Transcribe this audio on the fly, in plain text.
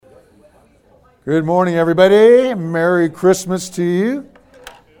Good morning, everybody. Merry Christmas to you.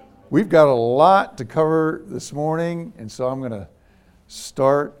 We've got a lot to cover this morning, and so I'm going to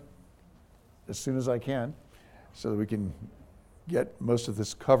start as soon as I can so that we can get most of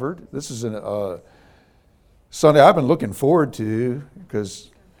this covered. This is a Sunday I've been looking forward to because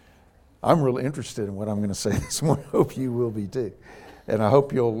I'm really interested in what I'm going to say this morning. I hope you will be too. And I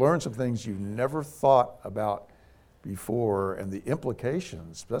hope you'll learn some things you never thought about before, and the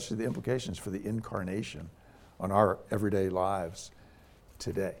implications, especially the implications for the incarnation on our everyday lives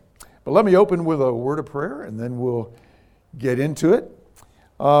today. But let me open with a word of prayer, and then we'll get into it.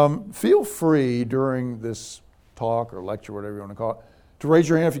 Feel free during this talk or lecture, whatever you want to call it, to raise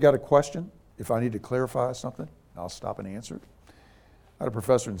your hand if you got a question. If I need to clarify something, I'll stop and answer it. I had a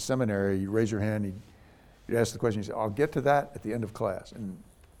professor in seminary. You raise your hand, he'd ask the question. He'd say, "I'll get to that at the end of class." And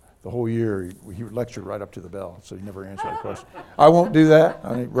the whole year, he lectured right up to the bell, so he never answered a question. I won't do that.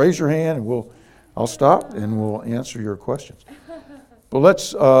 Raise your hand, and I'll stop, and we'll answer your questions. But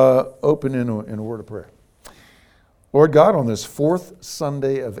let's open in a word of prayer. Lord God, on this fourth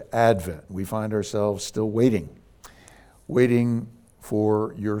Sunday of Advent, we find ourselves still waiting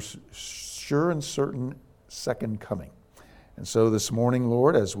for your sure and certain second coming. And so this morning,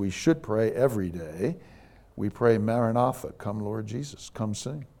 Lord, as we should pray every day, we pray, Maranatha, come Lord Jesus, come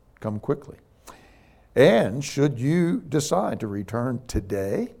soon. Come quickly. And should you decide to return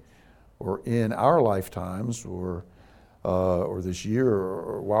today or in our lifetimes or this year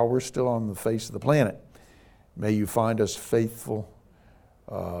or while we're still on the face of the planet, may you find us faithful,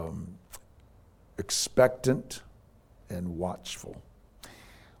 expectant, and watchful.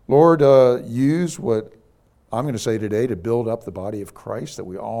 Lord, use what I'm going to say today to build up the body of Christ, that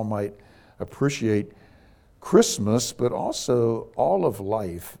we all might appreciate Christmas, but also all of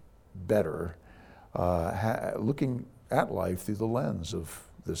life better, looking at life through the lens of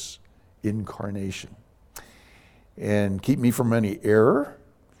this incarnation. And keep me from any error.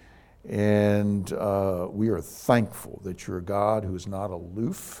 And we are thankful that you're a God who is not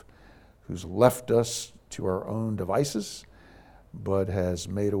aloof, who's left us to our own devices, but has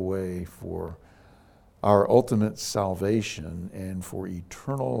made a way for our ultimate salvation and for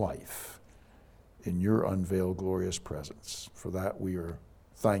eternal life in your unveiled glorious presence. For that we are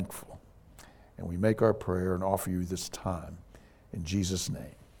thankful. And we make our prayer and offer you this time. In Jesus'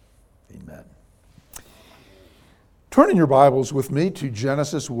 name, amen. Turn in your Bibles with me to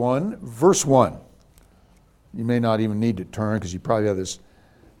Genesis 1, verse 1. You may not even need to turn because you probably have this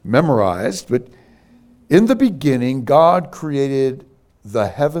memorized. But in the beginning, God created the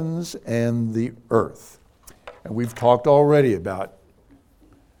heavens and the earth. And we've talked already about,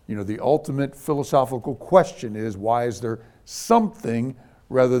 the ultimate philosophical question is, why is there something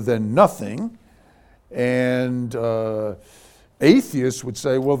rather than nothing? And atheists would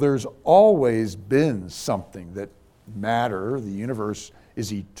say, well, there's always been something, that matter, the universe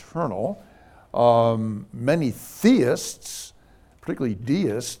is eternal. Many theists, particularly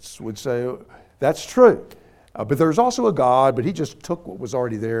deists, would say that's true. But there's also a God, but he just took what was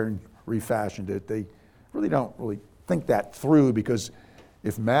already there and refashioned it. They really don't think that through, because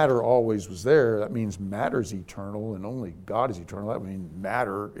if matter always was there, that means matter's eternal, and only God is eternal. That means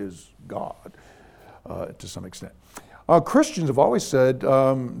matter is God to some extent. Christians have always said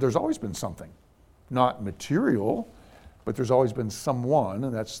there's always been something, not material, but there's always been someone,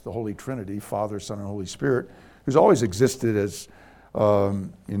 and that's the Holy Trinity, Father, Son, and Holy Spirit, who's always existed as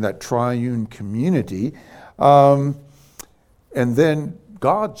in that triune community. And then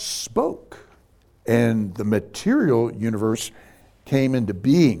God spoke, and the material universe came into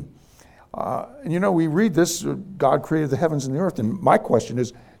being. We read this, God created the heavens and the earth, and my question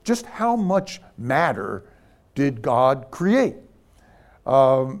is, just how much matter did God create?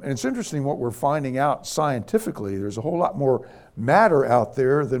 And it's interesting what we're finding out scientifically. There's a whole lot more matter out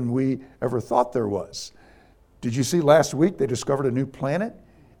there than we ever thought there was. Did you see last week they discovered a new planet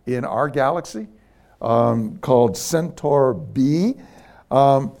in our galaxy called Centaur B?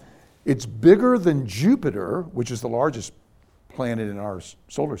 It's bigger than Jupiter, which is the largest planet in our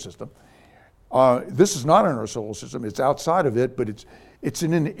solar system. This is not in our solar system, it's outside of it, but it's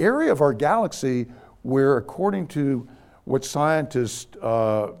in an area of our galaxy where, according to what scientists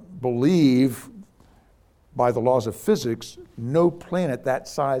believe by the laws of physics, no planet that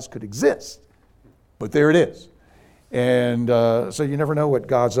size could exist. But there it is. And so you never know what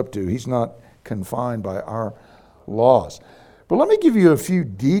God's up to. He's not confined by our laws. But let me give you a few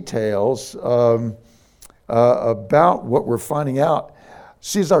details about what we're finding out.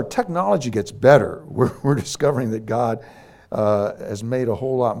 See, as our technology gets better, we're discovering that God has made a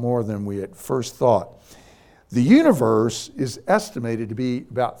whole lot more than we at first thought. The universe is estimated to be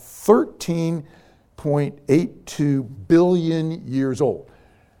about 13.82 billion years old.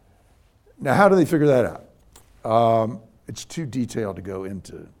 Now, how do they figure that out? It's too detailed to go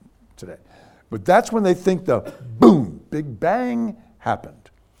into today. But that's when they think the boom, Big Bang happened.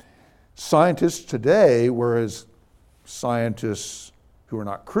 Scientists today, whereas scientists who are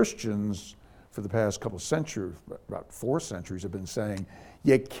not Christians for the past couple of centuries, about 4 centuries, have been saying,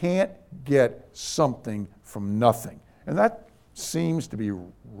 you can't get something from nothing. And that seems to be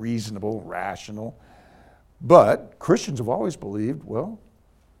reasonable, rational. But Christians have always believed, well,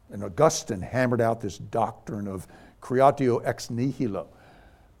 and Augustine hammered out this doctrine of creatio ex nihilo,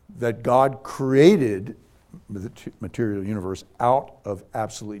 that God created the material universe out of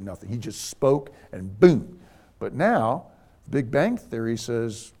absolutely nothing. He just spoke and boom. But now, the Big Bang Theory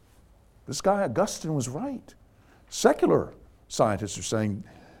says, this guy Augustine was right. Secular scientists are saying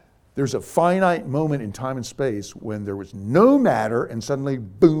there's a finite moment in time and space when there was no matter and suddenly,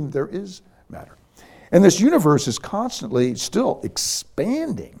 boom, there is matter. And this universe is constantly still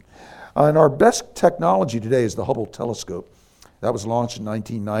expanding. And our best technology today is the Hubble telescope. That was launched in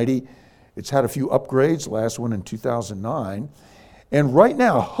 1990. It's had a few upgrades, the last one in 2009. And right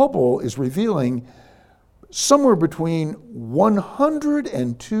now, Hubble is revealing somewhere between 100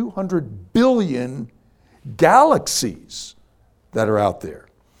 and 200 billion galaxies that are out there.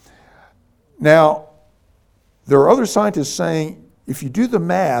 Now, there are other scientists saying, if you do the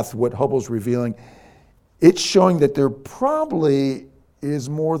math, what Hubble's revealing, it's showing that there probably is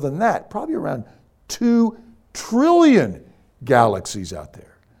more than that, probably around 2 trillion galaxies out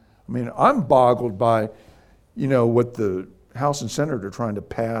there. I mean, I'm boggled by, what the House and Senate are trying to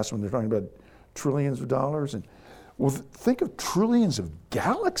pass when they're talking about trillions of dollars. And well, think of trillions of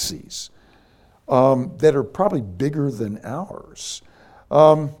galaxies that are probably bigger than ours.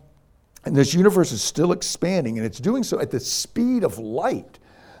 And this universe is still expanding, and it's doing so at the speed of light.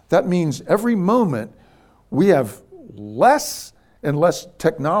 That means every moment we have less and less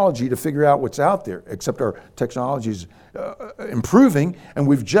technology to figure out what's out there, except our technology is improving, and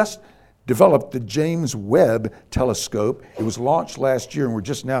we've just developed the James Webb telescope. It was launched last year, and we're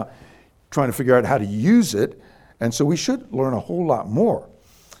just now trying to figure out how to use it, and so we should learn a whole lot more.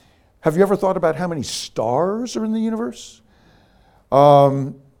 Have you ever thought about how many stars are in the universe?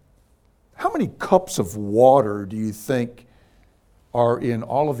 How many cups of water do you think are in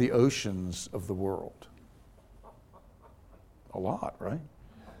all of the oceans of the world? A lot, right?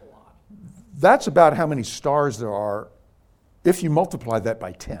 A lot. That's about how many stars there are if you multiply that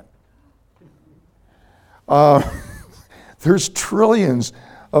by 10. There's trillions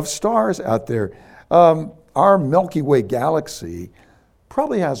of stars out there. Our Milky Way galaxy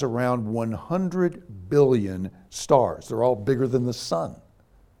probably has around 100 billion stars. They're all bigger than the sun.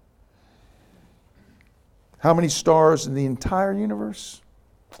 How many stars in the entire universe?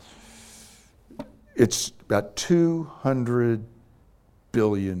 It's about 200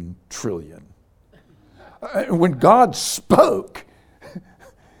 billion trillion. When God spoke,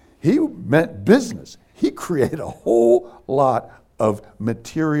 he meant business. He created a whole lot of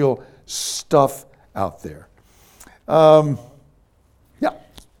material stuff out there. Yeah.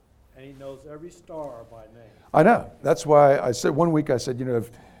 And he knows every star by name. I know. That's why I said, one week I said,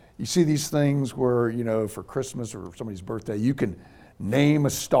 if you see these things where, for Christmas or somebody's birthday, you can name a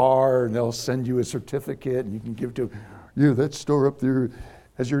star and they'll send you a certificate and you can give it to, that star up there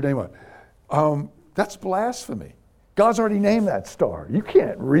has your name on it. That's blasphemy. God's already named that star. You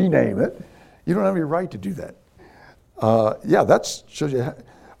can't rename it. You don't have any right to do that. That shows you.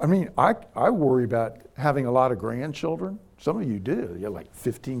 I worry about having a lot of grandchildren. Some of you do. You have like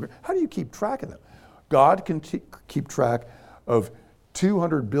 15. How do you keep track of them? God can keep track of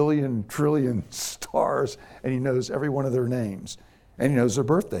 200 billion trillion stars, and he knows every one of their names. And he knows their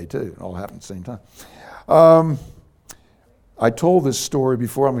birthday, too. It all happened at the same time. I told this story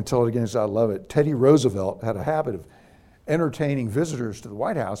before. I'm going to tell it again because I love it. Teddy Roosevelt had a habit of entertaining visitors to the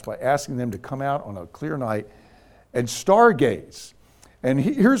White House by asking them to come out on a clear night and stargaze. And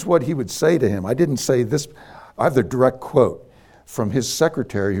here's what he would say to him. I didn't say this. I have the direct quote from his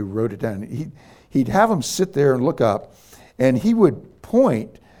secretary who wrote it down. He'd have them sit there and look up, and he would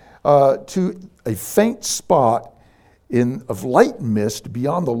point to a faint spot of light mist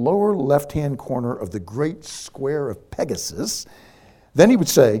beyond the lower left-hand corner of the great square of Pegasus. Then he would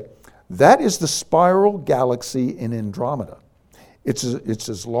say, that is the spiral galaxy in Andromeda. It's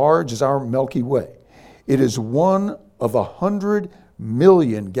as large as our Milky Way. It is one of 100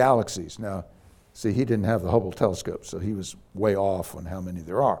 million galaxies. Now, see, he didn't have the Hubble telescope, so he was way off on how many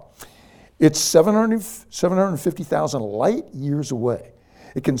there are. It's 750,000 light years away.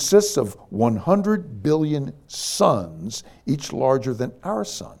 It consists of 100 billion suns, each larger than our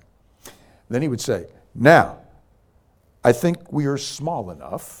sun. Then he would say, now, I think we are small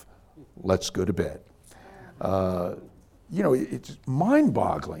enough. Let's go to bed. It's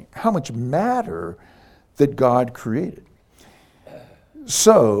mind-boggling how much matter that God created.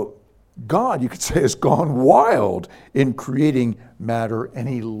 So, God, you could say, has gone wild in creating matter, and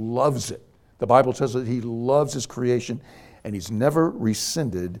he loves it. The Bible tells us that he loves his creation, and he's never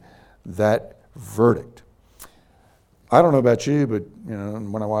rescinded that verdict. I don't know about you, but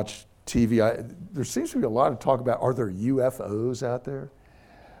when I watch TV, there seems to be a lot of talk about, are there UFOs out there?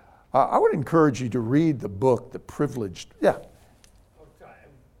 I would encourage you to read the book, The Privileged. Yeah. Oh, sorry,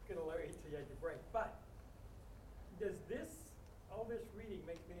 I'm going to let you take a break. But does all this reading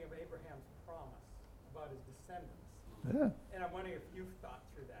makes me think of Abraham's promise about his descendants. Yeah. And I'm wondering if you've thought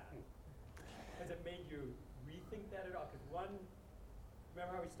through that. Has it made you rethink that at all? Because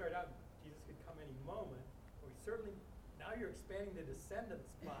remember how we started out, Jesus could come any moment. Well, now you're expanding the descendants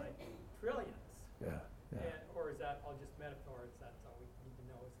by trillions. Yeah. Or is that all just metaphors? That's all we need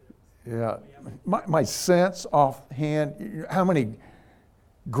to know is that Yeah, my sense offhand, how many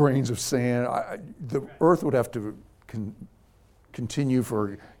grains of sand, the earth would have to continue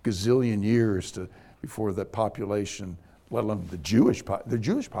for a gazillion years before the population, let alone the Jewish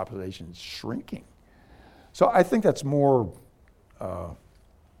population is shrinking. So I think that's more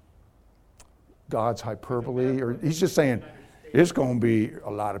God's hyperbole, or he's just saying it's going to be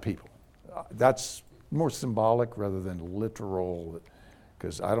a lot of people. That's more symbolic rather than literal,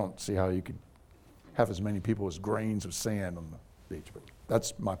 because I don't see how you could have as many people as grains of sand on the beach. But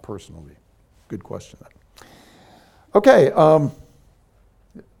that's my personal view. Good question. Okay.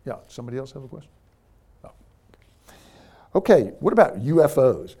 Yeah, somebody else have a question? No. Okay, what about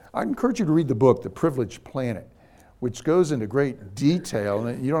UFOs? I encourage you to read the book, The Privileged Planet, which goes into great detail,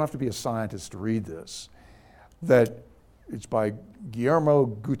 and you don't have to be a scientist to read this, that it's by Guillermo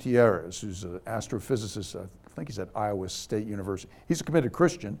Gutierrez, who's an astrophysicist. I think he's at Iowa State University. He's a committed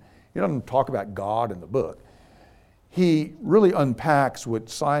Christian. He doesn't talk about God in the book. He really unpacks what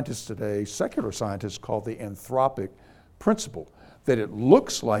scientists today, secular scientists, call the anthropic principle, that it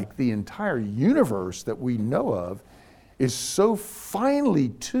looks like the entire universe that we know of is so finely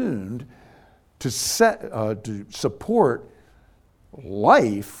tuned to support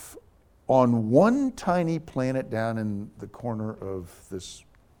life on one tiny planet down in the corner of this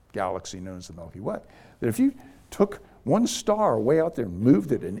galaxy known as the Milky Way. That if you took one star way out there and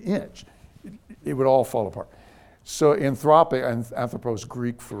moved it an inch, it would all fall apart. So anthropos,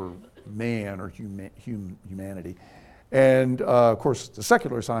 Greek for man or humanity. And of course, the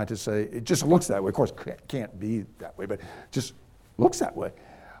secular scientists say it just looks that way. Of course, it can't be that way, but just looks that way.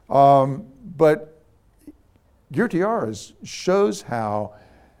 But Gutierrez shows how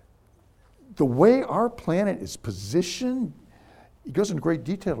the way our planet is positioned, he goes into great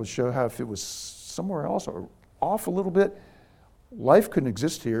detail to show how if it was somewhere else or off a little bit, life couldn't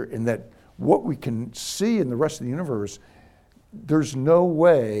exist here, and that what we can see in the rest of the universe, there's no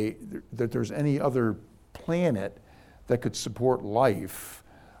way that there's any other planet that could support life.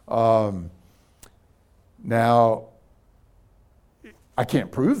 Now, I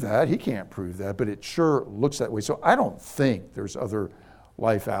can't prove that, he can't prove that, but it sure looks that way. So I don't think there's other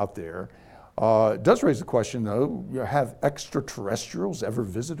life out there. It does raise the question, though, have extraterrestrials ever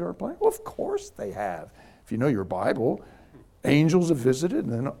visited our planet? Well, of course they have. If you know your Bible, angels have visited,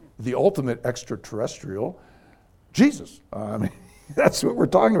 and then the ultimate extraterrestrial, Jesus. That's what we're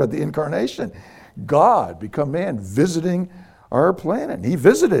talking about, the incarnation. God become man, visiting our planet. And he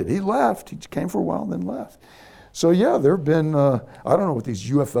visited, he left, he came for a while and then left. So yeah, there have been, I don't know what these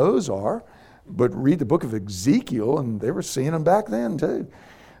UFOs are, but read the book of Ezekiel, and they were seeing them back then too.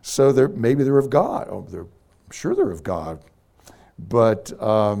 So maybe they're of God. I'm sure they're of God. But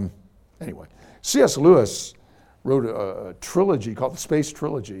anyway, C.S. Lewis wrote a trilogy called the Space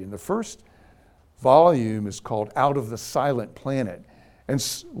Trilogy, and the first volume is called Out of the Silent Planet.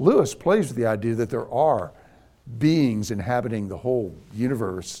 And Lewis plays with the idea that there are beings inhabiting the whole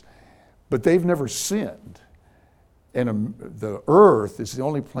universe, but they've never sinned. And the Earth is the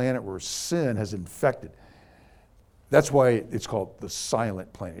only planet where sin has infected. That's why it's called the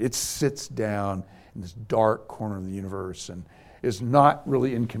silent planet. It sits down in this dark corner of the universe and is not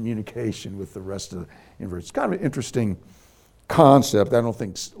really in communication with the rest of the universe. It's kind of an interesting concept. I don't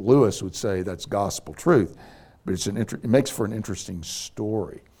think Lewis would say that's gospel truth, but it makes for an interesting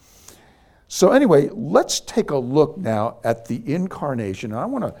story. So anyway, let's take a look now at the incarnation. And I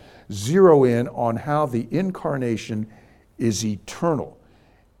want to zero in on how the incarnation is eternal.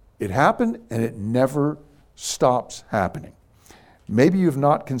 It happened and it never stops happening. Maybe you've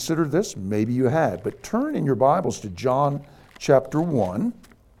not considered this, maybe you had, but turn in your Bibles to John chapter 1.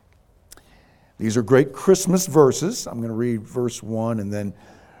 These are great Christmas verses. I'm going to read verse 1 and then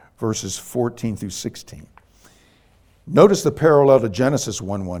verses 14 through 16. Notice the parallel to Genesis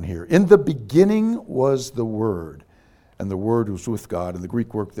 1:1 here. In the beginning was the Word, and the Word was with God. And the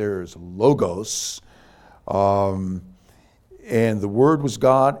Greek word there is logos. And the Word was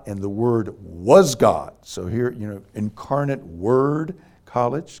God, and the Word was God. So here, incarnate Word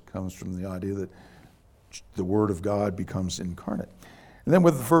college comes from the idea that the Word of God becomes incarnate. And then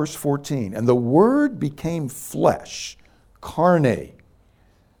with verse 14, and the Word became flesh, carne,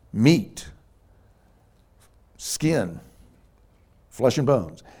 meat, skin, flesh and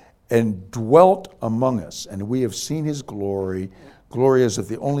bones, and dwelt among us. And we have seen his glory, glory as of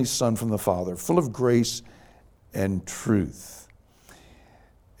the only Son from the Father, full of grace and truth.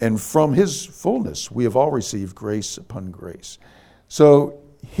 And from his fullness we have all received grace upon grace. So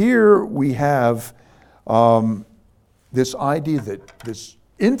here we have this idea that this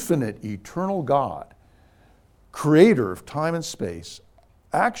infinite, eternal God, creator of time and space,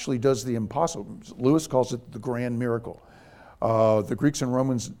 actually does the impossible. Lewis calls it the grand miracle. The Greeks and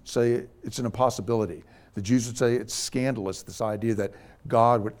Romans say it's an impossibility. The Jews would say it's scandalous, this idea that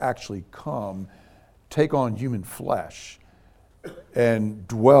God would actually come, take on human flesh, and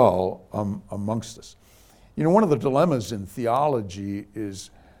dwell amongst us. One of the dilemmas in theology is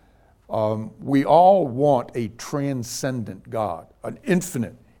we all want a transcendent God, an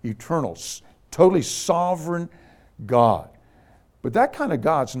infinite, eternal, totally sovereign God. But that kind of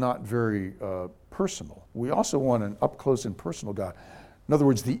God's not very personal. We also want an up-close and personal God. In other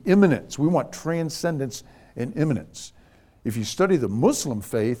words, the immanence. We want transcendence and immanence. If you study the Muslim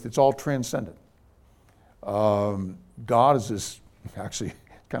faith, it's all transcendent. God is this actually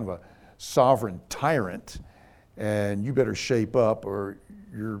kind of a sovereign tyrant, and you better shape up or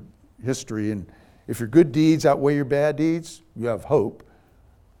your history. And if your good deeds outweigh your bad deeds, you have hope,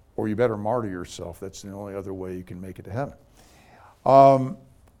 or you better martyr yourself. That's the only other way you can make it to heaven.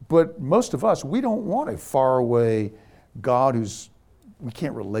 But most of us, we don't want a faraway God we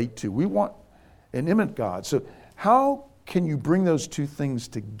can't relate to. We want an immanent God. So how can you bring those two things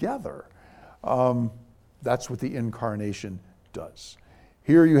together? That's what the incarnation does.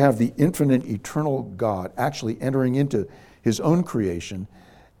 Here you have the infinite, eternal God actually entering into his own creation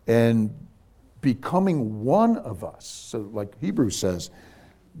and becoming one of us. So like Hebrews says,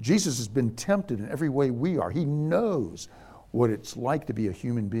 Jesus has been tempted in every way we are. He knows what it's like to be a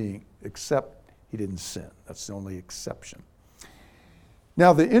human being, except he didn't sin. That's the only exception.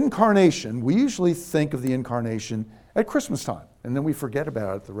 Now, the incarnation, we usually think of the incarnation at Christmas time, and then we forget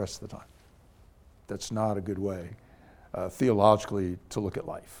about it the rest of the time. That's not a good way, theologically, to look at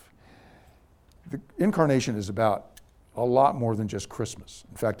life. The incarnation is about a lot more than just Christmas.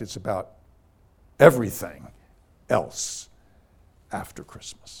 In fact, it's about everything else after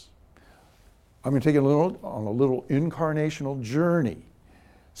Christmas. I'm going to take you on a little incarnational journey.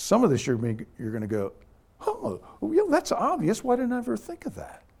 Some of this you're going to go, oh, that's obvious. Why didn't I ever think of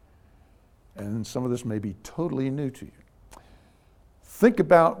that? And some of this may be totally new to you. Think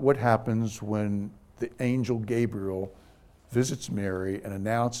about what happens when the angel Gabriel visits Mary and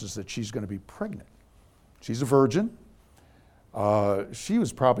announces that she's going to be pregnant. She's a virgin. She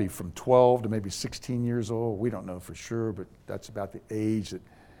was probably from 12 to maybe 16 years old. We don't know for sure, but that's about the age that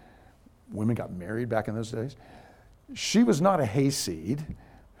women got married back in those days. She was not a hayseed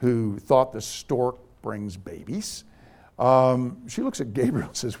who thought the stork brings babies. She looks at Gabriel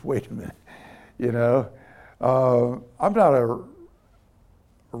and says, wait a minute, I'm not a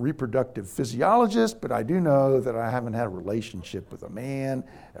reproductive physiologist, but I do know that I haven't had a relationship with a man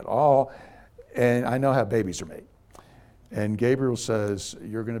at all, and I know how babies are made. And Gabriel says,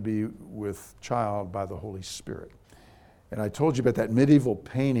 you're going to be with child by the Holy Spirit. And I told you about that medieval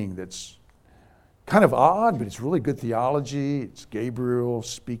painting that's kind of odd, but it's really good theology. It's Gabriel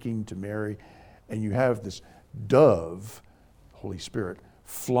speaking to Mary, and you have this dove, Holy Spirit,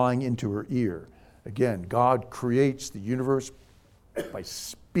 flying into her ear. Again, God creates the universe by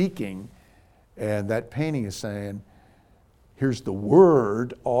speaking, and that painting is saying, here's the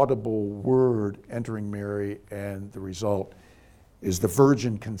word, audible word entering Mary, and the result is the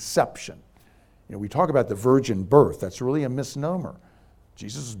virgin conception. We talk about the virgin birth. That's really a misnomer.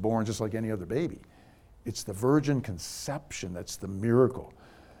 Jesus was born just like any other baby. It's the virgin conception that's the miracle.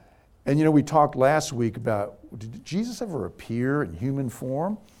 And we talked last week about, did Jesus ever appear in human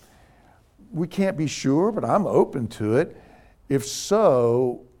form? We can't be sure, but I'm open to it. If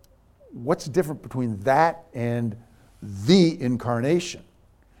so, what's different between that and the incarnation?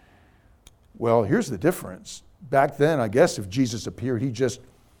 Well, here's the difference. back then, I guess if Jesus appeared, he just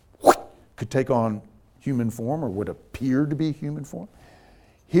could take on human form or would appear to be human form.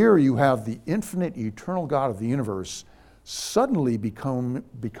 Here you have the infinite, eternal God of the universe suddenly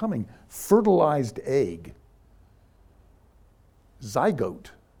becoming fertilized egg, zygote,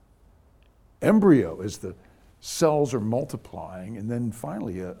 embryo as the cells are multiplying, and then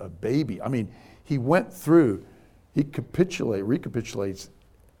finally a baby. I mean, he went through, he recapitulates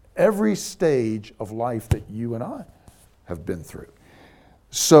every stage of life that you and I have been through.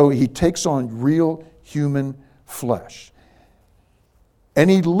 So he takes on real human flesh. And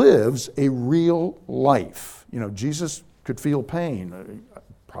he lives a real life. You know, Jesus could feel pain.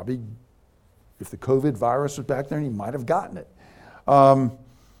 Probably, if the COVID virus was back there, he might have gotten it.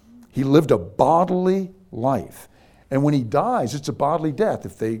 He lived a bodily life. And when he dies, it's a bodily death.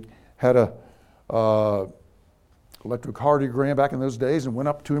 If they had a electrocardiogram back in those days and went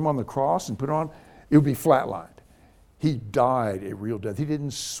up to him on the cross and put it on, it would be flatlined. He died a real death. He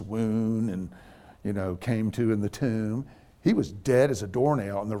didn't swoon and, came to in the tomb. He was dead as a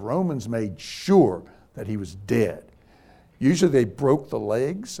doornail, and the Romans made sure that he was dead. Usually they broke the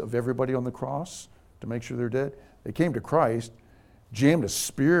legs of everybody on the cross to make sure they're dead. They came to Christ, jammed a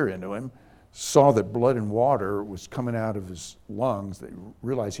spear into him, saw that blood and water was coming out of his lungs. They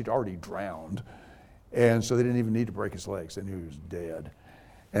realized he'd already drowned, and so they didn't even need to break his legs. They knew he was dead.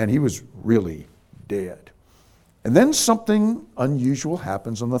 And he was really dead. And then something unusual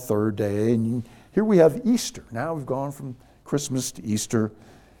happens on the third day, and here we have Easter. Now we've gone from Christmas to Easter,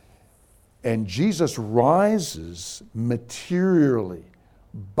 and Jesus rises materially,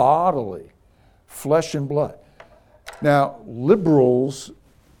 bodily, flesh and blood. Now, liberals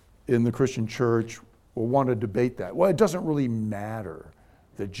in the Christian church will want to debate that. Well, it doesn't really matter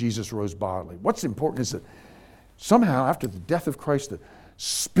that Jesus rose bodily. What's important is that somehow after the death of Christ, the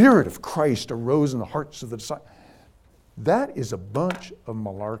Spirit of Christ arose in the hearts of the disciples. That is a bunch of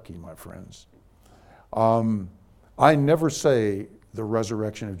malarkey, my friends. I never say the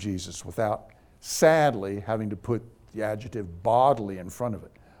resurrection of Jesus without, sadly, having to put the adjective bodily in front of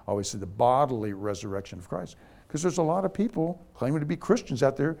it. I always say the bodily resurrection of Christ. Because there's a lot of people claiming to be Christians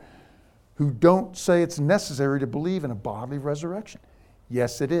out there who don't say it's necessary to believe in a bodily resurrection.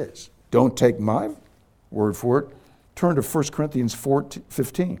 Yes, it is. Don't take my word for it. Turn to 1 Corinthians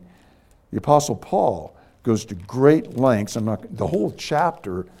 15. The Apostle Paul goes to great lengths. The whole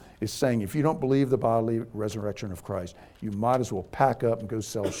chapter is saying if you don't believe the bodily resurrection of Christ, you might as well pack up and go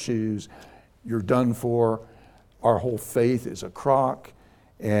sell shoes. You're done for. Our whole faith is a crock,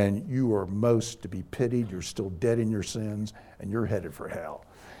 and you are most to be pitied. You're still dead in your sins, and you're headed for hell.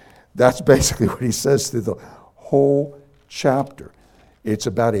 That's basically what he says through the whole chapter. It's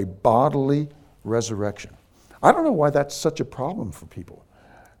about a bodily resurrection. I don't know why that's such a problem for people.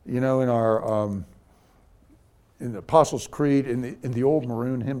 In our in the Apostles' Creed, in the old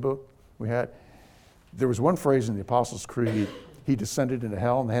maroon hymn book we had, there was one phrase in the Apostles' Creed, he descended into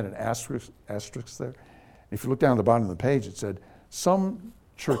hell, and they had an asterisk there. If you look down at the bottom of the page, it said, some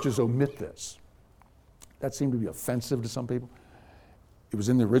churches omit this. That seemed to be offensive to some people. It was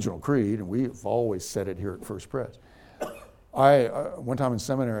in the original creed, and we've always said it here at First Pres. One time in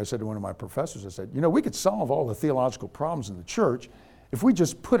seminary, I said to one of my professors, I said, we could solve all the theological problems in the church if we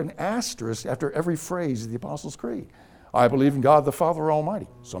just put an asterisk after every phrase of the Apostles' Creed. I believe in God the Father Almighty.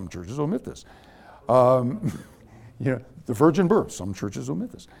 Some churches omit this. The virgin birth. Some churches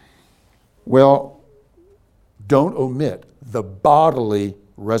omit this. Well, don't omit the bodily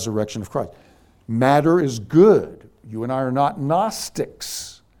resurrection of Christ. Matter is good. You and I are not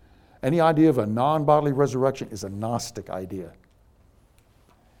Gnostics. Any idea of a non-bodily resurrection is a Gnostic idea.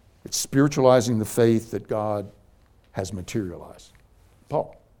 It's spiritualizing the faith that God has materialized.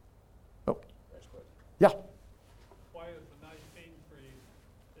 Paul? Oh. Yeah. Why is the Nicene Creed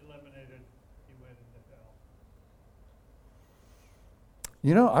eliminated? He went into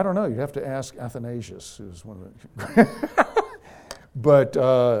hell. I don't know. You'd have to ask Athanasius, who's one of the... But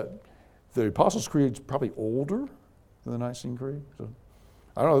the Apostles' Creed is probably older than the Nicene Creed. So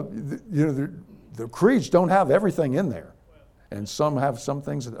I don't know. The creeds don't have everything in there, and some have some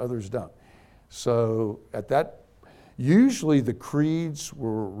things that others don't. So usually the creeds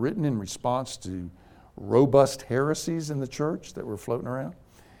were written in response to robust heresies in the church that were floating around.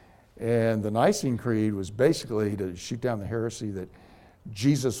 And the Nicene Creed was basically to shoot down the heresy that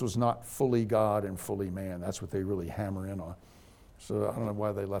Jesus was not fully God and fully man. That's what they really hammer in on. So I don't know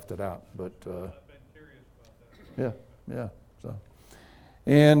why they left it out, but I've been curious about that. yeah. So,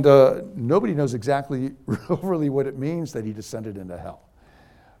 and nobody knows exactly really what it means that he descended into hell.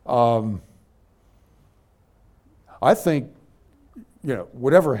 I think,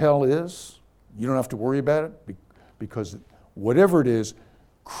 whatever hell is, You don't have to worry about it because whatever it is,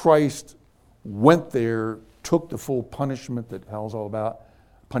 Christ went there, took the full punishment that hell's all about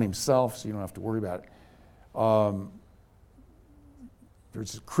upon himself, so you don't have to worry about it.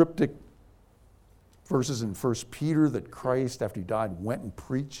 There's cryptic verses in 1 Peter that Christ, after he died, went and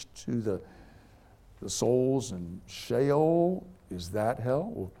preached to the souls in Sheol. Is that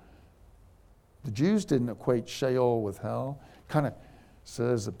hell? Well, the Jews didn't equate Sheol with hell. Kind of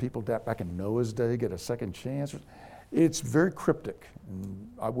says that people back in Noah's day get a second chance. It's very cryptic, and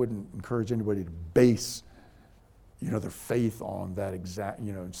I wouldn't encourage anybody to base, their faith on that exact,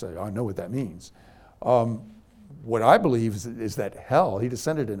 and say, I know what that means. What I believe is that hell, he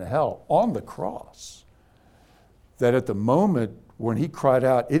descended into hell on the cross. That at the moment when he cried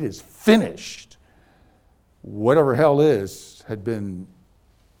out, it is finished, whatever hell is had been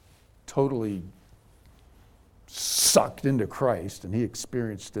totally sucked into Christ, and he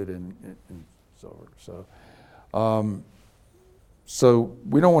experienced it in so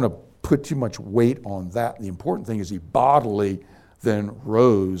we don't want to put too much weight on that. The important thing is he bodily then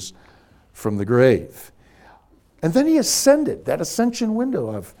rose from the grave. And then he ascended, that ascension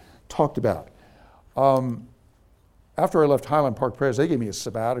window I've talked about. After I left Highland Park Prayers, they gave me a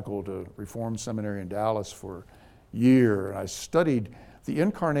sabbatical to Reformed Seminary in Dallas for a year, and I studied the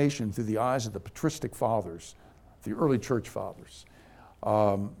incarnation through the eyes of the patristic fathers, the early church fathers.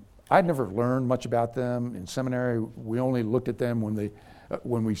 I'd never learned much about them in seminary. We only looked at them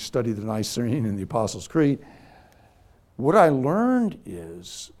when we studied the Nicene and the Apostles' Creed. What I learned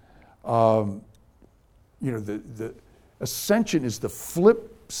is, the ascension is the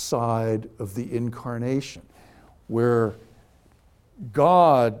flip side of the incarnation, where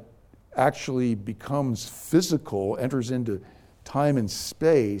God actually becomes physical, enters into time and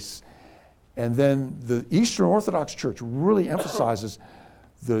space, and then the Eastern Orthodox Church really emphasizes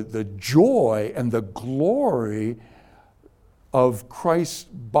the joy and the glory of Christ's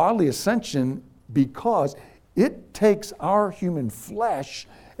bodily ascension, because it takes our human flesh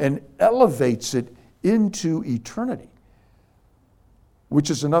and elevates it into eternity. Which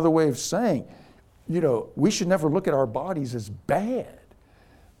is another way of saying, we should never look at our bodies as bad.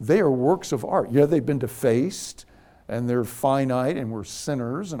 They are works of art. They've been defaced and they're finite and we're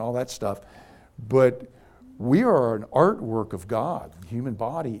sinners and all that stuff, but we are an artwork of God. The human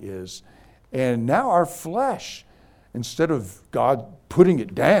body is. And now our flesh, instead of God putting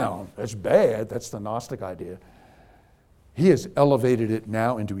it down, that's bad, that's the Gnostic idea, he has elevated it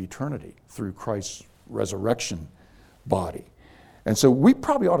now into eternity through Christ's resurrection body. And so we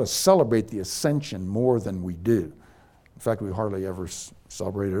probably ought to celebrate the ascension more than we do. In fact, we hardly ever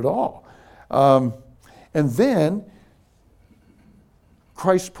celebrate it at all. And then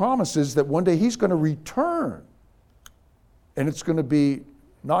Christ promises that one day he's going to return. And it's going to be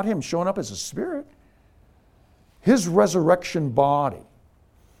not him showing up as a spirit, his resurrection body.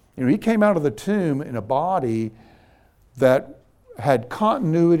 He came out of the tomb in a body that had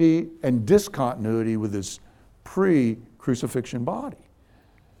continuity and discontinuity with his pre-crucifixion body.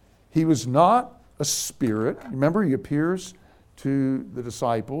 He was not a spirit. Remember, he appears to the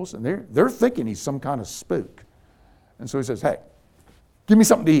disciples, and they're thinking he's some kind of spook. And so he says, hey, give me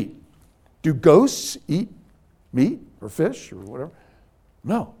something to eat. Do ghosts eat meat or fish or whatever?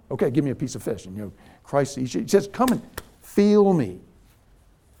 No. Okay, give me a piece of fish. And Christ eats it. He says, come and feel me.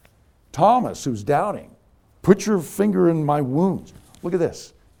 Thomas, who's doubting, put your finger in my wounds. Look at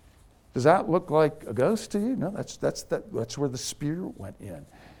this. Does that look like a ghost to you? No, that's where the Spirit went in.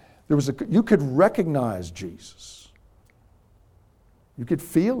 You could recognize Jesus. You could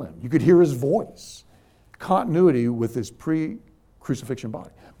feel him. You could hear his voice. Continuity with his pre-crucifixion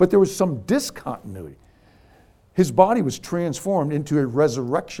body. But there was some discontinuity. His body was transformed into a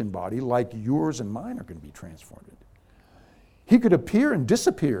resurrection body like yours and mine are going to be transformed into. He could appear and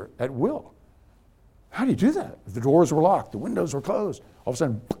disappear at will. How do you do that? If the doors were locked, the windows were closed, all of a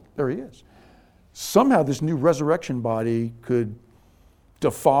sudden, there he is. Somehow this new resurrection body could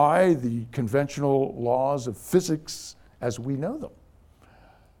defy the conventional laws of physics as we know them.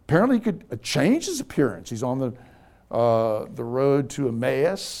 Apparently he could change his appearance. He's on the road to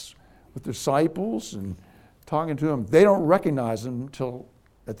Emmaus with the disciples and talking to them. They don't recognize him until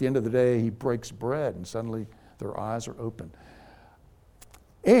at the end of the day he breaks bread and suddenly their eyes are open.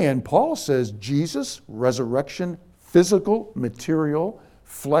 And Paul says Jesus, resurrection, physical, material,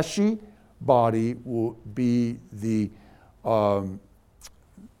 fleshy body will be the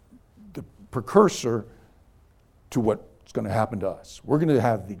precursor to what's going to happen to us. We're going to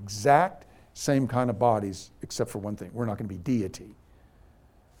have the exact same kind of bodies, except for one thing. We're not going to be deity.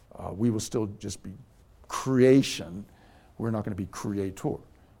 We will still just be creation. We're not going to be creator.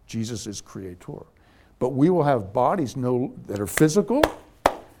 Jesus is creator. But we will have bodies that are physical,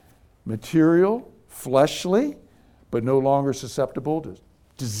 material, fleshly, but no longer susceptible to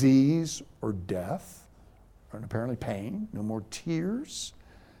disease or death, and apparently pain, no more tears.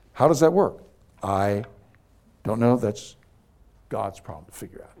 How does that work? I don't know. That's God's problem to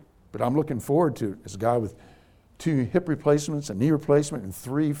figure out. But I'm looking forward to, as a guy with 2 hip replacements, a knee replacement, and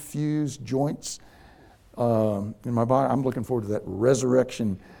 3 fused joints in my body, I'm looking forward to that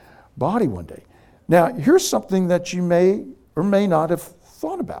resurrection body one day. Now, here's something that you may or may not have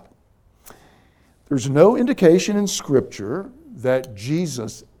thought about. There's no indication in Scripture that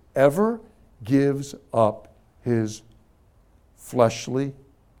Jesus ever gives up his fleshly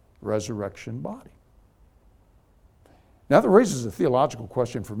resurrection body. Now that raises a theological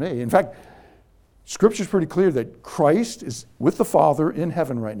question for me. In fact, Scripture's pretty clear that Christ is with the Father in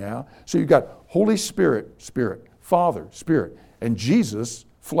heaven right now. So you've got Holy Spirit, Father, Spirit, and Jesus,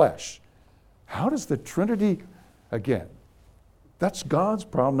 flesh. How does the Trinity, again, that's God's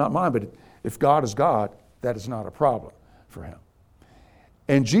problem, not mine, but if God is God, that is not a problem for him.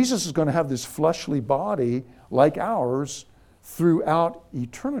 And Jesus is going to have this fleshly body like ours throughout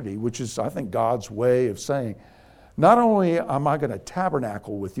eternity, which is, I think, God's way of saying, not only am I going to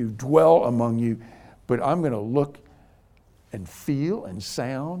tabernacle with you, dwell among you, but I'm going to look and feel and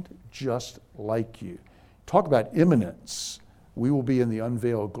sound just like you. Talk about imminence. We will be in the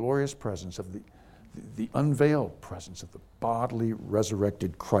unveiled glorious presence of the unveiled presence of the bodily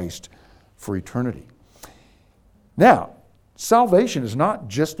resurrected Christ for eternity. Now, salvation is not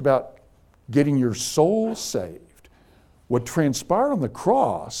just about getting your soul saved. What transpired on the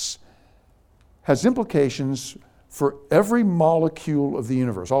cross has implications for every molecule of the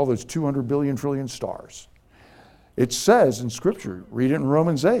universe, all those 200 billion trillion stars. It says in Scripture, read it in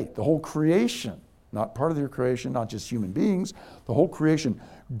Romans 8, the whole creation, not part of their creation, not just human beings, the whole creation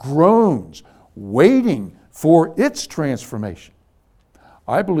groans, waiting for its transformation.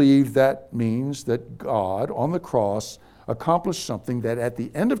 I believe that means that God on the cross accomplished something that at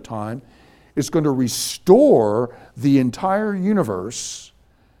the end of time is going to restore the entire universe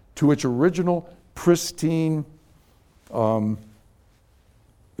to its original pristine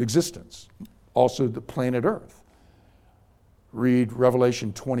existence. Also the planet Earth. Read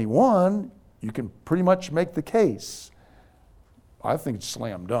Revelation 21, you can pretty much make the case. I think it's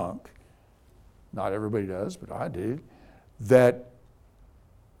slam dunk. Not everybody does, but I do. That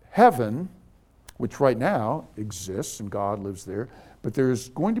heaven, which right now exists and God lives there, but there's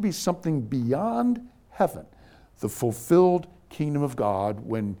going to be something beyond heaven, the fulfilled kingdom of God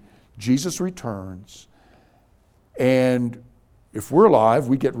when Jesus returns. And if we're alive,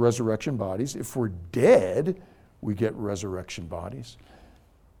 we get resurrection bodies. If we're dead, we get resurrection bodies.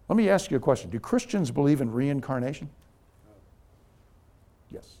 Let me ask you a question. Do Christians believe in reincarnation?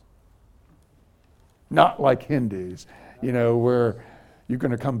 Yes. Not like Hindus, where you're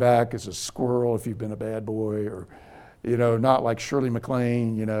going to come back as a squirrel if you've been a bad boy, or, not like Shirley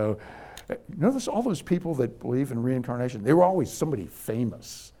MacLaine, all those people that believe in reincarnation, they were always somebody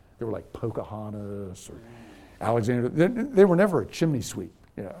famous. They were like Pocahontas or Alexander. They were never a chimney sweep.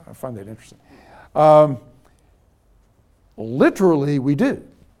 I find that interesting. Literally, we do.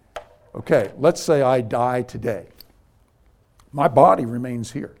 Okay, let's say I die today. My body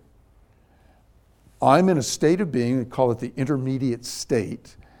remains here. I'm in a state of being, they call it the intermediate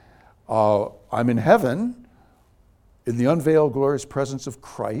state. I'm in heaven, in the unveiled glorious presence of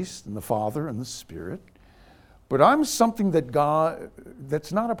Christ and the Father and the Spirit. But I'm something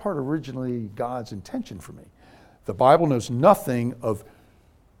that's not a part of originally God's intention for me. The Bible knows nothing of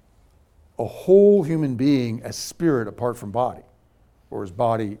a whole human being as spirit apart from body, or as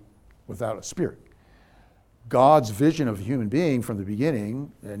body without a spirit. God's vision of a human being from the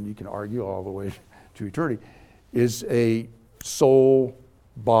beginning, and you can argue all the way to eternity, is a soul,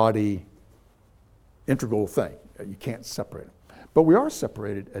 body, integral thing. You can't separate them. But we are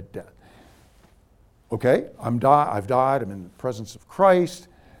separated at death. Okay, I've died, I'm in the presence of Christ.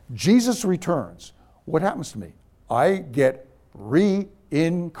 Jesus returns. What happens to me? I get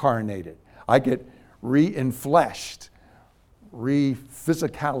reincarnated. I get re-enfleshed,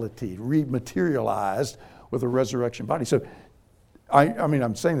 re-physicality, re-materialized with a resurrection body. So,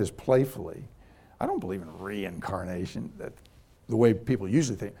 I'm saying this playfully. I don't believe in reincarnation, the way people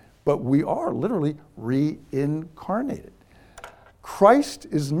usually think, but we are literally reincarnated. Christ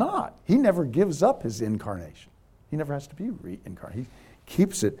is not. He never gives up his incarnation. He never has to be reincarnated. He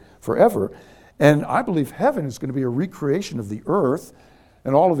keeps it forever. And I believe heaven is going to be a recreation of the earth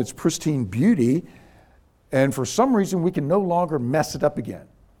and all of its pristine beauty. And for some reason, we can no longer mess it up again.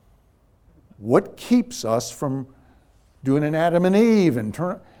 What keeps us from doing an Adam and Eve and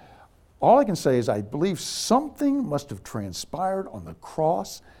all I can say is I believe something must have transpired on the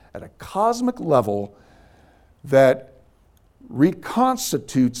cross at a cosmic level that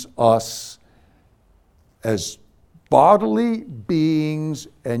reconstitutes us as bodily beings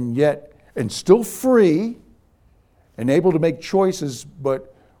and still free and able to make choices,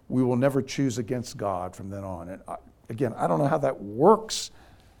 but we will never choose against God from then on. And again, I don't know how that works,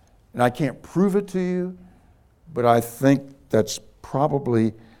 and I can't prove it to you, but I think that's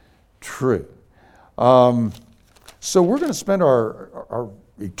probably true. So we're going to spend our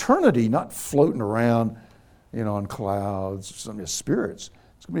eternity not floating around, on clouds, some spirits.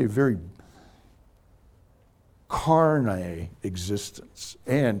 It's going to be a very carne existence.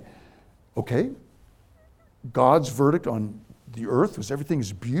 And, okay, God's verdict on the earth was everything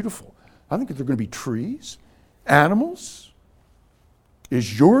is beautiful. I think that there are going to be trees, animals.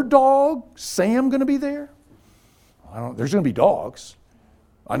 Is your dog, Sam, going to be there? There's going to be dogs.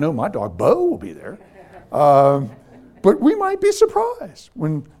 I know my dog, Bo, will be there. But we might be surprised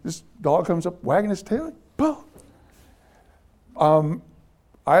when this dog comes up wagging his tail. Bo.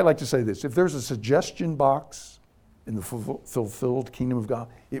 I like to say this. If there's a suggestion box in the fulfilled kingdom of God,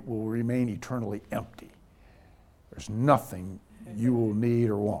 it will remain eternally empty. There's nothing you will need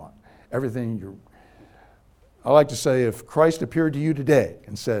or want. I like to say, if Christ appeared to you today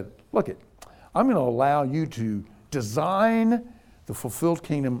and said, look I'm going to allow you to design the fulfilled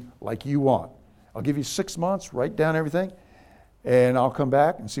kingdom like you want. I'll give you 6 months, write down everything, and I'll come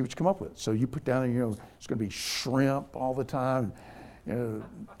back and see what you come up with. So you put down, it's going to be shrimp all the time.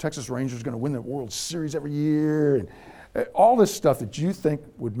 Texas Rangers are going to win the World Series every year, and all this stuff that you think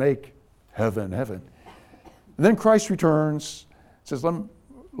would make heaven. And then Christ returns, says,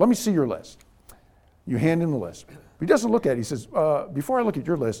 let me see your list. You hand him the list. He doesn't look at it. He says, before I look at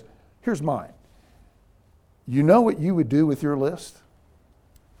your list, here's mine. You know what you would do with your list?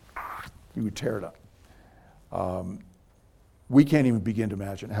 You would tear it up. We can't even begin to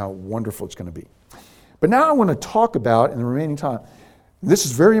imagine how wonderful it's going to be. But now I want to talk about, in the remaining time, this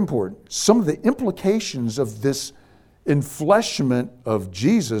is very important, some of the implications of this enfleshment of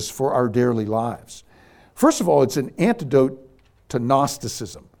Jesus for our daily lives. First of all, it's an antidote to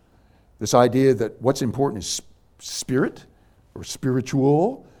Gnosticism. This idea that what's important is spirit or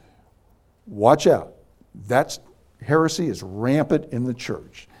spiritual. Watch out. That's heresy is rampant in the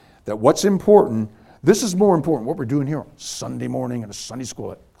church. That what's important, this is more important, what we're doing here on Sunday morning in a Sunday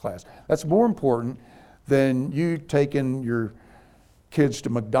school class. That's more important than you taking your kids to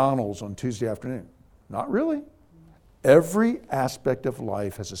McDonald's on Tuesday afternoon. Not really. Every aspect of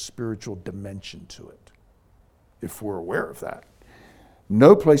life has a spiritual dimension to it, if we're aware of that.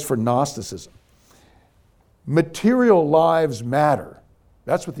 No place for Gnosticism. Material lives matter.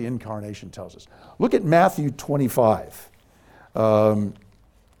 That's what the incarnation tells us. Look at Matthew 25.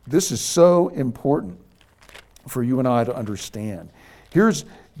 This is so important for you and I to understand. Here's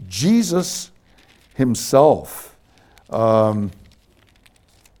Jesus himself talking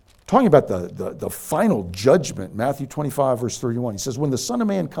about the final judgment. Matthew 25, verse 31. He says, when the Son of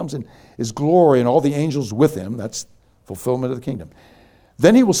Man comes in his glory and all the angels with him, that's fulfillment of the kingdom,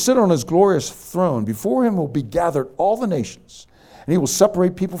 then he will sit on his glorious throne. Before him will be gathered all the nations, and he will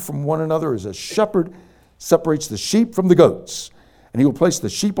separate people from one another as a shepherd separates the sheep from the goats. And he will place the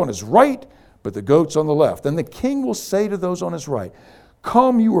sheep on his right, but the goats on the left. Then the king will say to those on his right,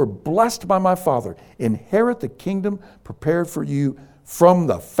 come, you are blessed by my Father. Inherit the kingdom prepared for you from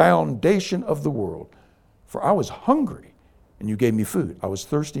the foundation of the world. For I was hungry, and you gave me food. I was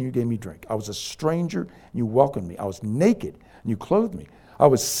thirsty, and you gave me drink. I was a stranger, and you welcomed me. I was naked, and you clothed me. I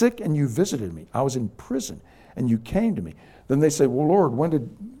was sick, and you visited me. I was in prison, and you came to me. Then they say, well, Lord, when did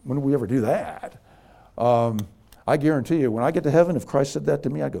we ever do that? I guarantee you, when I get to heaven, if Christ said that to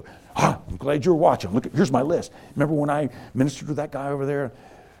me, I'd go, I'm glad you're watching. Look, here's my list. Remember when I ministered to that guy over there?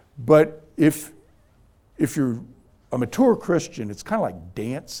 But if you're a mature Christian, it's kind of like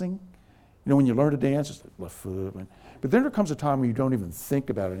dancing. When you learn to dance, it's like left foot. But then there comes a time when you don't even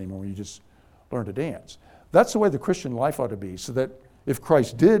think about it anymore. You just learn to dance. That's the way the Christian life ought to be, so that if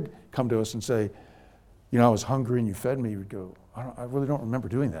Christ did come to us and say, I was hungry and you fed me, you would go, I really don't remember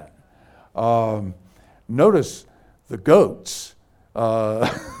doing that. Notice the goats,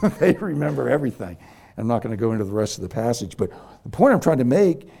 they remember everything. I'm not going to go into the rest of the passage, but the point I'm trying to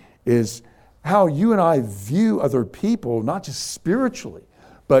make is how you and I view other people, not just spiritually,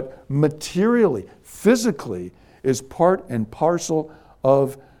 but materially, physically, is part and parcel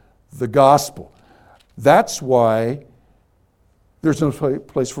of the gospel. That's why there's no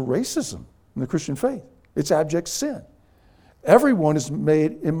place for racism in the Christian faith. It's abject sin. Everyone is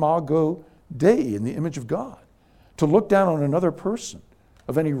made imago Dei, in the image of God. To look down on another person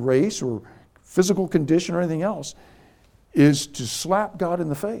of any race or physical condition or anything else is to slap God in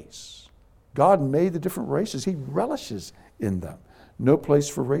the face. God made the different races. He relishes in them. No place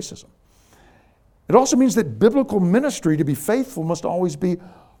for racism. It also means that biblical ministry, to be faithful, must always be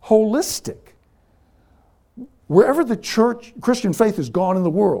holistic. Wherever the Christian faith has gone in the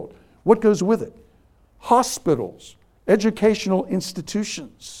world, what goes with it? Hospitals, educational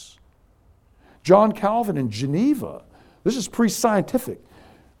institutions. John Calvin in Geneva, this is pre-scientific,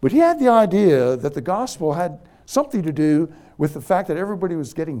 but he had the idea that the gospel had something to do with the fact that everybody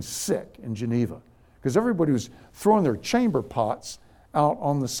was getting sick in Geneva, because everybody was throwing their chamber pots out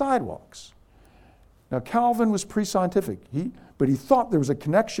on the sidewalks. Now, Calvin was pre-scientific, but he thought there was a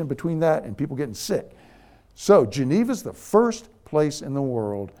connection between that and people getting sick. So, Geneva's the first place in the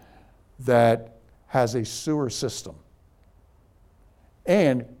world that has a sewer system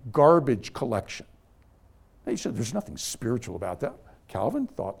and garbage collection. He said there's nothing spiritual about that. Calvin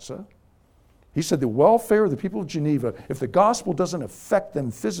thought so. He said the welfare of the people of Geneva, if the gospel doesn't affect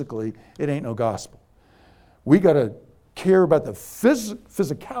them physically, it ain't no gospel. We got to care about the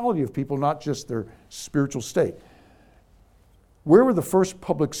physicality of people, not just their spiritual state. Where were the first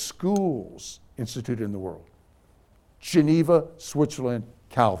public schools instituted in the world? Geneva, Switzerland,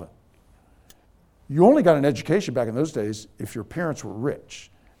 Calvin. You only got an education back in those days if your parents were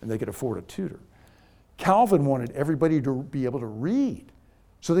rich and they could afford a tutor. Calvin wanted everybody to be able to read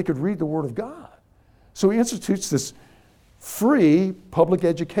so they could read the Word of God. So he institutes this free public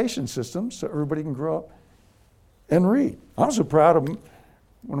education system so everybody can grow up and read. I'm so proud of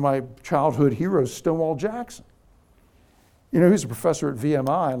one of my childhood heroes, Stonewall Jackson. You know, he was a professor at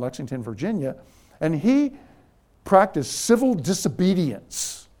VMI in Lexington, Virginia, and he practiced civil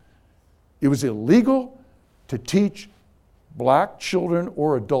disobedience. It was illegal to teach black children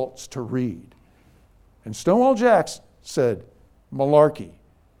or adults to read. And Stonewall Jackson said, malarkey,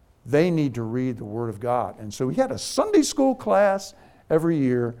 they need to read the Word of God. And so he had a Sunday school class every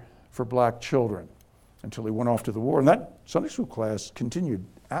year for black children until he went off to the war. And that Sunday school class continued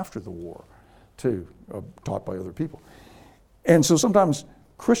after the war, too, taught by other people. And so sometimes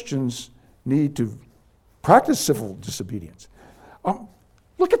Christians need to practice civil disobedience.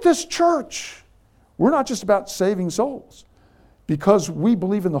 Look at this church. We're not just about saving souls. Because we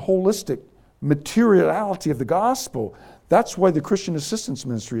believe in the holistic materiality of the gospel, that's why the Christian Assistance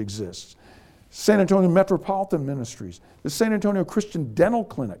Ministry exists. San Antonio Metropolitan Ministries, the San Antonio Christian Dental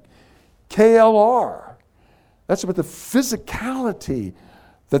Clinic, KLR. That's about the physicality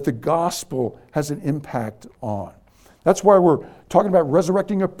that the gospel has an impact on. That's why we're talking about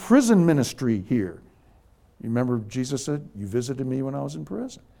resurrecting a prison ministry here. You remember Jesus said, you visited me when I was in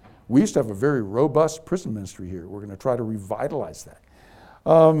prison. We used to have a very robust prison ministry here. We're going to try to revitalize that.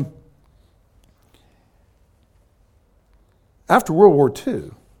 After World War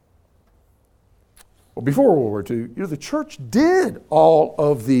II, well, before World War II, the church did all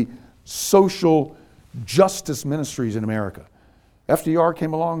of the social justice ministries in America. FDR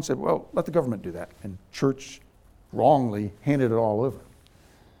came along and said, well, let the government do that. And church wrongly handed it all over.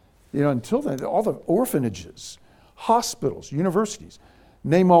 Until then, all the orphanages, hospitals, universities,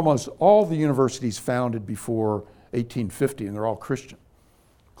 name almost all the universities founded before 1850, and they're all Christian,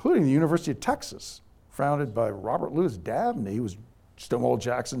 including the University of Texas, founded by Robert Louis Dabney. He was Stonewall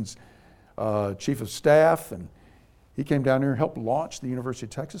Jackson's chief of staff, and he came down here and helped launch the University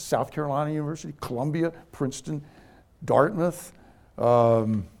of Texas, South Carolina University, Columbia, Princeton, Dartmouth.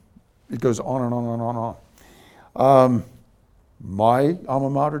 It goes on and on and on and on. My alma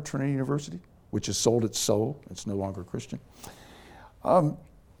mater, Trinity University, which has sold its soul. It's no longer Christian.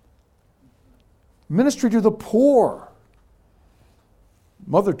 Ministry to the poor.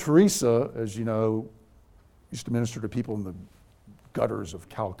 Mother Teresa, as you know, used to minister to people in the gutters of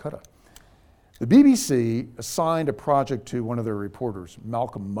Calcutta. The BBC assigned a project to one of their reporters,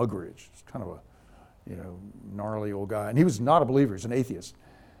 Malcolm Muggeridge. He's kind of a gnarly old guy. And he was not a believer, he's an atheist.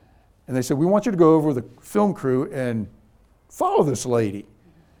 And they said, we want you to go over with a film crew and follow this lady.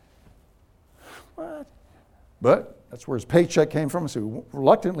 What? But that's where his paycheck came from. So we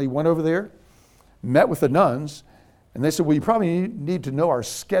reluctantly went over there, met with the nuns, and they said, well, you probably need to know our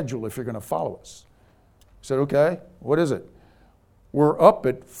schedule if you're going to follow us. I said, okay, what is it? We're up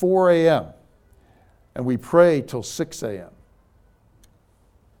at 4 a.m. and we pray till 6 a.m.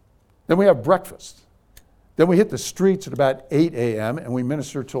 Then we have breakfast. Then we hit the streets at about 8 a.m. and we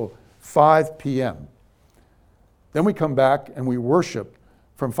minister till 5 p.m. Then we come back and we worship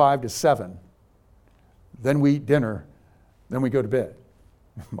from 5 to 7. Then we eat dinner. Then we go to bed.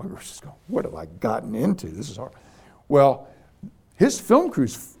 My gosh, just going, what have I gotten into? This is hard. Well, his film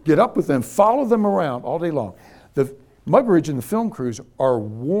crews get up with them, follow them around all day long. Muggeridge and the film crews are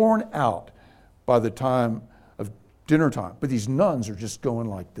worn out by the time of dinner time, but these nuns are just going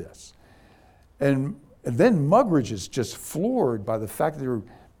like this. And then Muggeridge is just floored by the fact that they're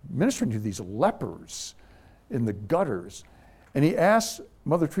ministering to these lepers in the gutters. And he asks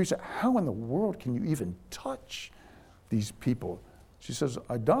Mother Teresa, how in the world can you even touch these people? She says,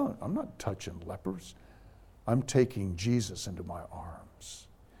 I'm not touching lepers. I'm taking Jesus into my arms.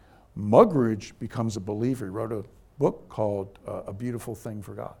 Muggeridge becomes a believer. He wrote a book called A Beautiful Thing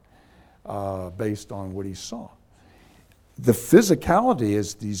for God, based on what he saw. The physicality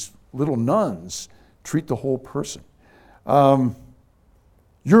is these little nuns treat the whole person.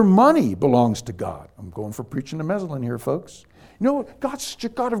 Your money belongs to God. I'm going for preaching to Meslin here, folks. You know, God's such a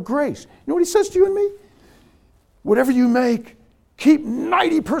God of grace. You know what he says to you and me? Whatever you make, keep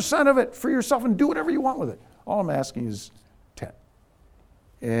 90% of it for yourself and do whatever you want with it. All I'm asking is 10.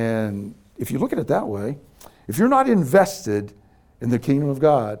 And if you look at it that way, if you're not invested in the kingdom of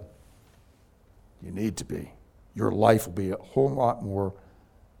God, you need to be. Your life will be a whole lot more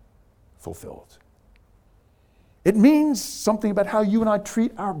fulfilled. It means something about how you and I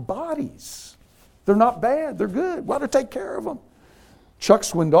treat our bodies. They're not bad, they're good. We ought to take care of them. Chuck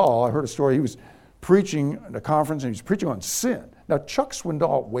Swindoll, I heard a story, he was preaching at a conference and he was preaching on sin. Now, Chuck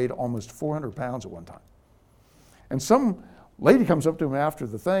Swindoll weighed almost 400 pounds at one time. And some lady comes up to him after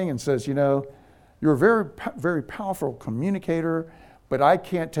the thing and says, you know, you're a very, very powerful communicator, but I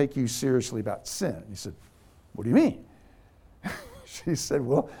can't take you seriously about sin. He said, what do you mean? She said,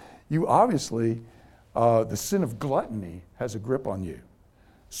 well, you obviously, the sin of gluttony has a grip on you.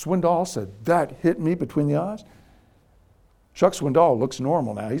 Swindoll said, that hit me between the eyes. Chuck Swindoll looks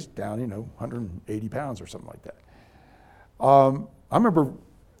normal now. He's down, 180 pounds or something like that. I remember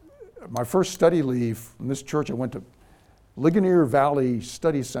my first study leave from this church, I went to Ligonier Valley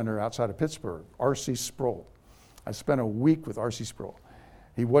Study Center outside of Pittsburgh, R.C. Sproul. I spent a week with R.C. Sproul.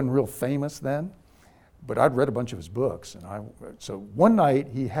 He wasn't real famous then, but I'd read a bunch of his books. So one night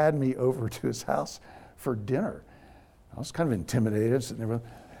he had me over to his house for dinner. I was kind of intimidated, sitting there,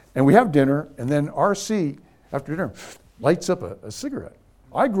 and we have dinner, and then R.C., after dinner, lights up a cigarette.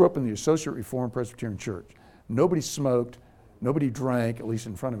 I grew up in the Associate Reformed Presbyterian Church. Nobody smoked, nobody drank, at least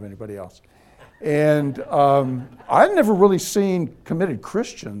in front of anybody else. And I'd never really seen committed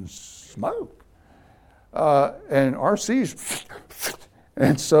Christians smoke. And R.C.'s,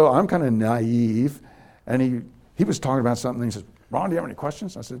 and so I'm kind of naive, and he was talking about something, and he said, Ron, do you have any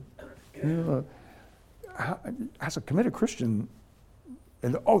questions? I said, as a committed Christian,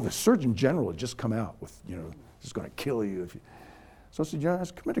 and the Surgeon General had just come out with, this is going to kill you. So I said,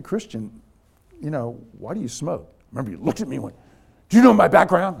 as a committed Christian, why do you smoke? Remember, he looked at me and went, do you know my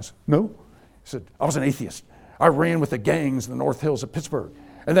background? I said, no. He said, I was an atheist. I ran with the gangs in the North Hills of Pittsburgh.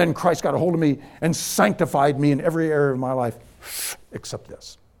 And then Christ got a hold of me and sanctified me in every area of my life, except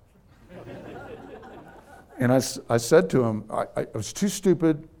this. And I said to him, I was too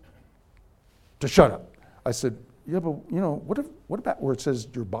stupid to shut up. I said, yeah, but what about where it says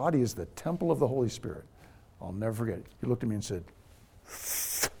your body is the temple of the Holy Spirit? I'll never forget it. He looked at me and said,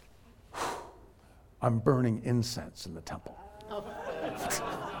 I'm burning incense in the temple.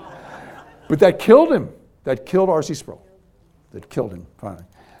 But that killed him. That killed R.C. Sproul. That killed him, finally.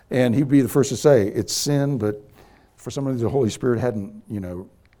 And he'd be the first to say, it's sin, but for some reason the Holy Spirit hadn't,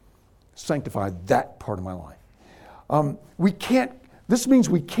 sanctified that part of my life. This means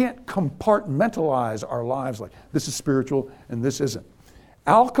we can't compartmentalize our lives like this is spiritual and this isn't.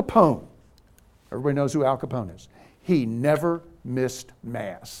 Al Capone, everybody knows who Al Capone is. He never missed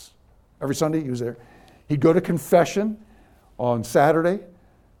Mass. Every Sunday he was there. He'd go to confession on Saturday.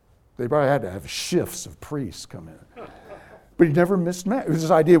 They probably had to have shifts of priests come in. But he never missed Mass. It was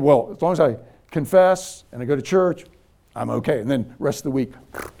this idea, well, as long as I confess and I go to church, I'm okay. And then the rest of the week,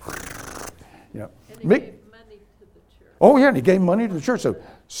 And he gave money to the church. Oh yeah, and he gave money to the church. So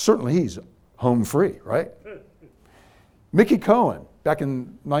certainly he's home free, right? Mickey Cohen, back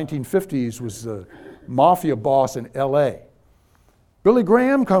in 1950s, was the mafia boss in L.A. Billy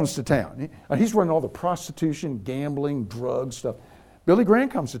Graham comes to town. He's running all the prostitution, gambling, drugs stuff. Billy Graham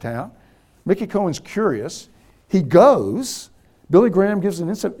comes to town. Mickey Cohen's curious. He goes. Billy Graham gives an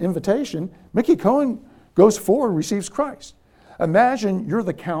invitation. Mickey Cohen goes forward, receives Christ. Imagine you're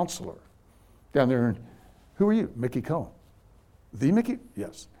the counselor down there. And who are you? Mickey Cohen. The Mickey?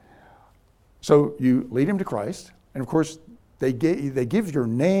 Yes. So you lead him to Christ. And of course, they give your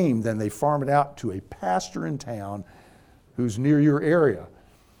name, then they farm it out to a pastor in town who's near your area.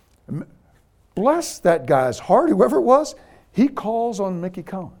 Bless that guy's heart, whoever it was, he calls on Mickey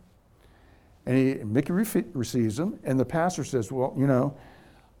Cohen. And Mickey receives him, and the pastor says, well,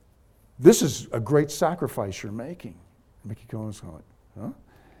 this is a great sacrifice you're making. Mickey Cohen's going like, huh?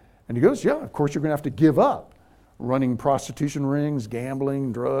 And he goes, yeah, of course you're going to have to give up running prostitution rings,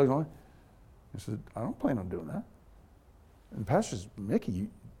 gambling, drugs. All that. I said, I don't plan on doing that. And the pastor says, Mickey,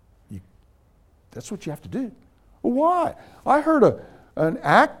 that's what you have to do. Well, why? I heard an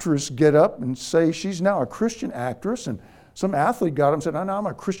actress get up and say she's now a Christian actress, and some athlete got up and said, no, I'm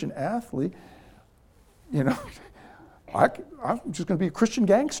a Christian athlete. You know, I'm just going to be a Christian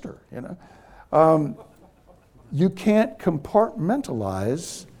gangster, you know. You can't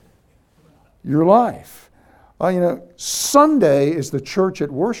compartmentalize your life. You know, Sunday is the church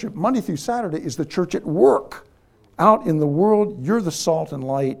at worship. Monday through Saturday is the church at work. Out in the world, you're the salt and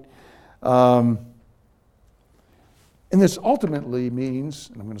light. And this ultimately means,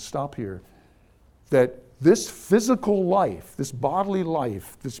 and I'm going to stop here, that this physical life, this bodily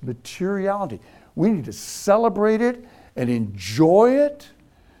life, this materiality, we need to celebrate it and enjoy it.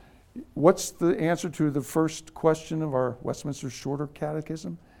 What's the answer to the first question of our Westminster Shorter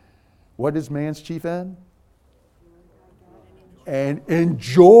Catechism? What is man's chief end? And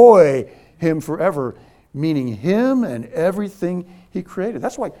enjoy him forever, meaning him and everything he created.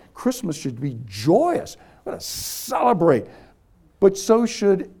 That's why Christmas should be joyous. We ought to celebrate. But so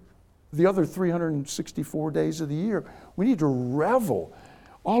should the other 364 days of the year. We need to revel.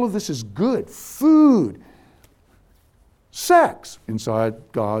 All of this is good. Food, sex, inside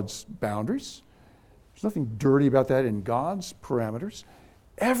God's boundaries. There's nothing dirty about that in God's parameters.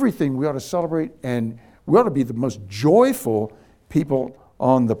 Everything we ought to celebrate, and we ought to be the most joyful people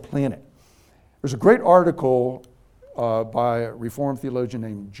on the planet. There's a great article by a Reformed theologian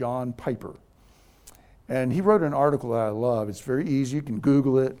named John Piper. And he wrote an article that I love. It's very easy. You can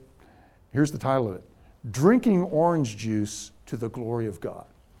Google it. Here's the title of it: Drinking Orange Juice to the Glory of God.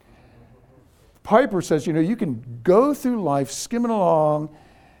 Piper says, you know, you can go through life skimming along,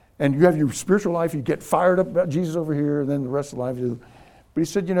 and you have your spiritual life, you get fired up about Jesus over here, and then the rest of life you do. But he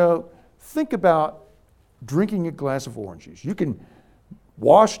said, you know, think about drinking a glass of orange juice. You can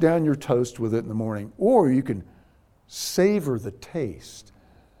wash down your toast with it in the morning, or you can savor the taste,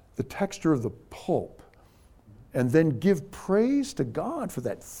 the texture of the pulp, and then give praise to God for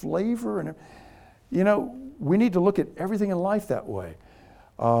that flavor. And you know, we need to look at everything in life that way.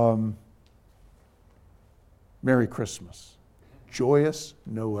 Merry Christmas. Joyous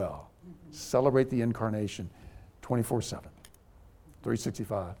Noel. Celebrate the incarnation 24/7,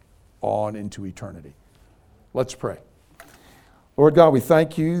 365, on into eternity. Let's pray. Lord God, we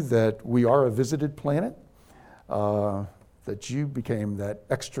thank you that we are a visited planet, that you became that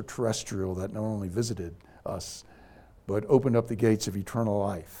extraterrestrial that not only visited us, but opened up the gates of eternal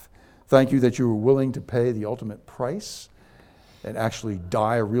life. Thank you that you were willing to pay the ultimate price and actually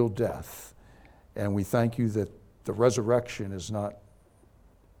die a real death. And we thank you that the resurrection is not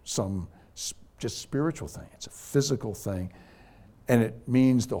some just spiritual thing. It's a physical thing. And it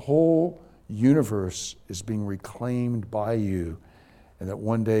means the whole universe is being reclaimed by you, and that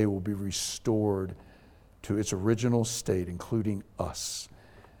one day will be restored to its original state, including us.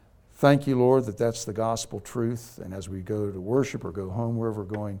 Thank you, Lord, that that's the gospel truth. And as we go to worship or go home, wherever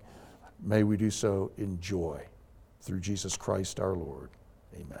we're going, may we do so in joy. Through Jesus Christ our Lord.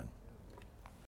 Amen.